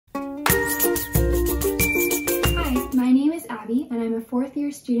Abbey, and I'm a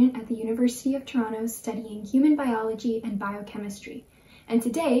fourth-year student at the University of Toronto studying human biology and biochemistry. And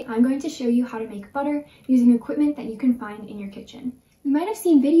today, I'm going to show you how to make butter using equipment that you can find in your kitchen. You might have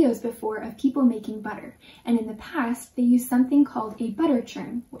seen videos before of people making butter, and in the past, they used something called a butter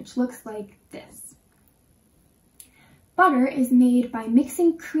churn, which looks like this. Butter is made by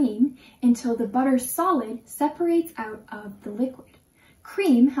mixing cream until the butter solid separates out of the liquid.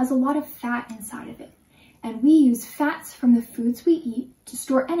 Cream has a lot of fat inside of it, and we use fats from the foods we eat to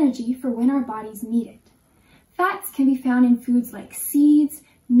store energy for when our bodies need it. Fats can be found in foods like seeds,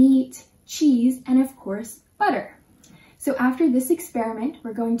 meat, cheese, and of course, butter. So after this experiment,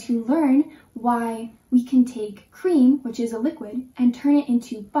 we're going to learn why we can take cream, which is a liquid, and turn it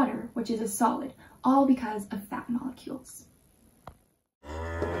into butter, which is a solid, all because of fat molecules.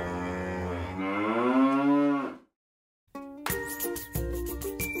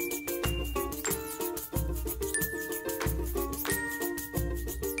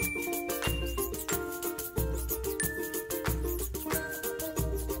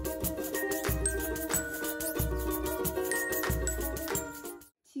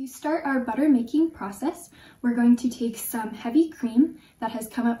 To start our butter making process, we're going to take some heavy cream that has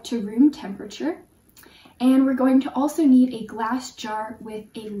come up to room temperature, and we're going to also need a glass jar with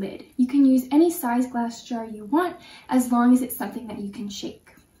a lid. You can use any size glass jar you want as long as it's something that you can shake.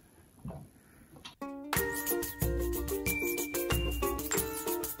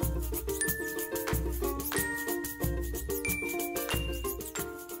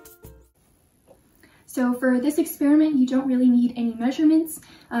 So for this experiment, you don't really need any measurements.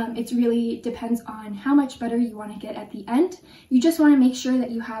 It really depends on how much butter you want to get at the end. You just want to make sure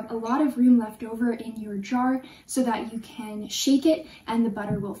that you have a lot of room left over in your jar so that you can shake it and the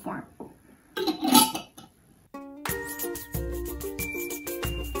butter will form.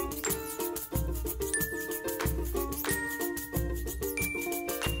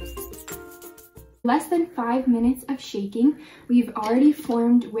 Less than 5 minutes of shaking, we've already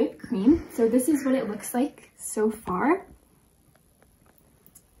formed whipped cream. So this is what it looks like so far.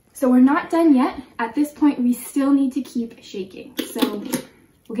 So we're not done yet. At this point, we still need to keep shaking. So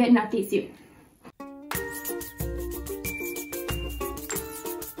we'll get an update soon.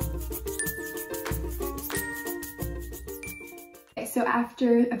 Okay, so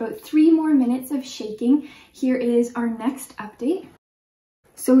after about 3 more minutes of shaking, here is our next update.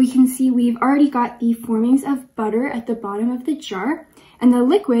 So we can see we've already got the formings of butter at the bottom of the jar, and the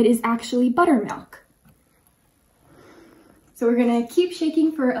liquid is actually buttermilk. So we're gonna keep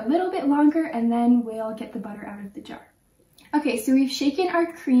shaking for a little bit longer and then we'll get the butter out of the jar. Okay, so we've shaken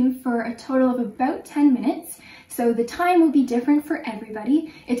our cream for a total of about 10 minutes. So the time will be different for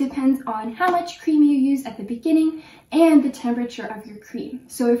everybody. It depends on how much cream you use at the beginning and the temperature of your cream.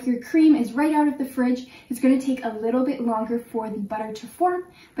 So if your cream is right out of the fridge, it's going to take a little bit longer for the butter to form.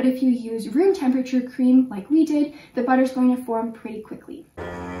 But if you use room temperature cream like we did, the butter is going to form pretty quickly.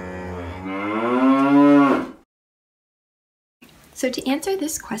 So to answer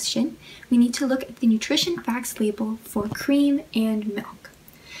this question, we need to look at the nutrition facts label for cream and milk.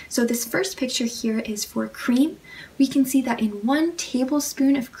 So this first picture here is for cream. We can see that in 1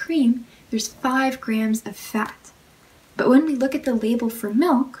 tablespoon of cream, there's 5 grams of fat. But when we look at the label for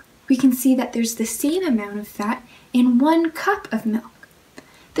milk, we can see that there's the same amount of fat in 1 cup of milk.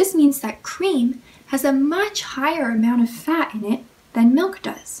 This means that cream has a much higher amount of fat in it than milk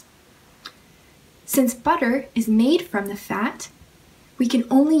does. Since butter is made from the fat, we can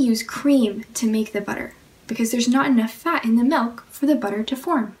only use cream to make the butter because there's not enough fat in the milk for the butter to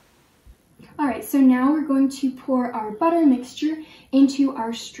form. Alright, so now we're going to pour our butter mixture into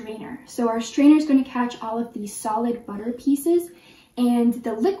our strainer. So our strainer is going to catch all of these solid butter pieces, and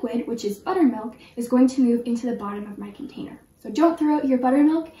the liquid, which is buttermilk, is going to move into the bottom of my container. So don't throw out your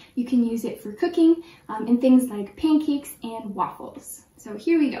buttermilk. You can use it for cooking in things like pancakes and waffles. So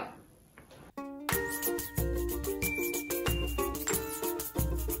here we go.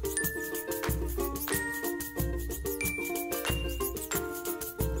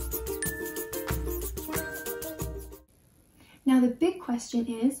 Now the big question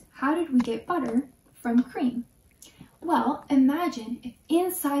is, how did we get butter from cream? Well, imagine if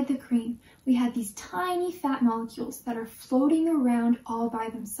inside the cream we had these tiny fat molecules that are floating around all by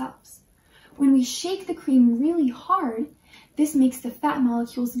themselves. When we shake the cream really hard, this makes the fat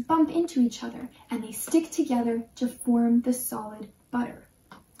molecules bump into each other and they stick together to form the solid butter.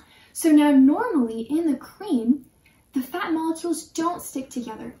 So now normally in the cream, the fat molecules don't stick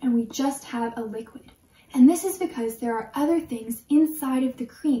together and we just have a liquid. And this is because there are other things inside of the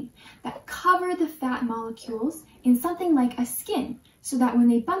cream that cover the fat molecules in something like a skin, so that when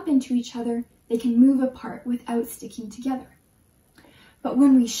they bump into each other, they can move apart without sticking together. But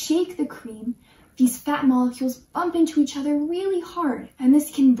when we shake the cream, these fat molecules bump into each other really hard, and this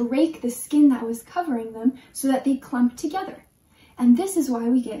can break the skin that was covering them so that they clump together. And this is why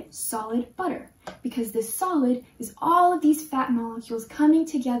we get solid butter, because this solid is all of these fat molecules coming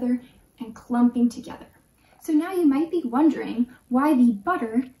together and clumping together. So now you might be wondering why the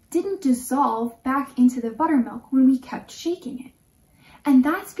butter didn't dissolve back into the buttermilk when we kept shaking it. And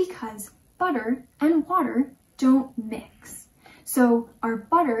that's because butter and water don't mix. So our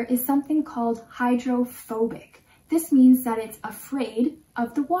butter is something called hydrophobic. This means that it's afraid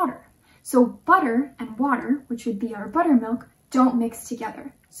of the water. So butter and water, which would be our buttermilk, don't mix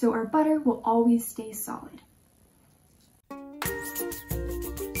together. So our butter will always stay solid.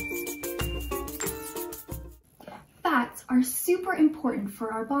 Fats are super important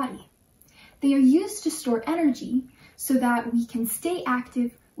for our body. They are used to store energy so that we can stay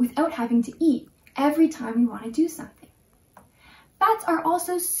active without having to eat every time we want to do something. Fats are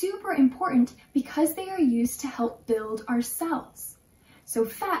also super important because they are used to help build our cells. So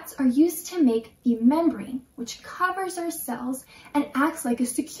fats are used to make the membrane, which covers our cells and acts like a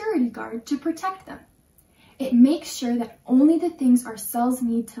security guard to protect them. It makes sure that only the things our cells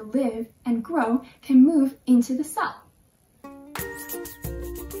need to live and grow can move into the cell.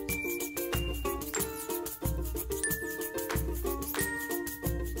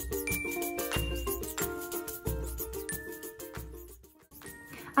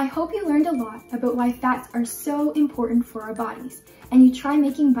 I hope you learned a lot about why fats are so important for our bodies, and you try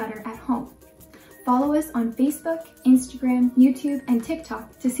making butter at home. Follow us on Facebook, Instagram, YouTube, and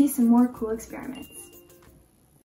TikTok to see some more cool experiments.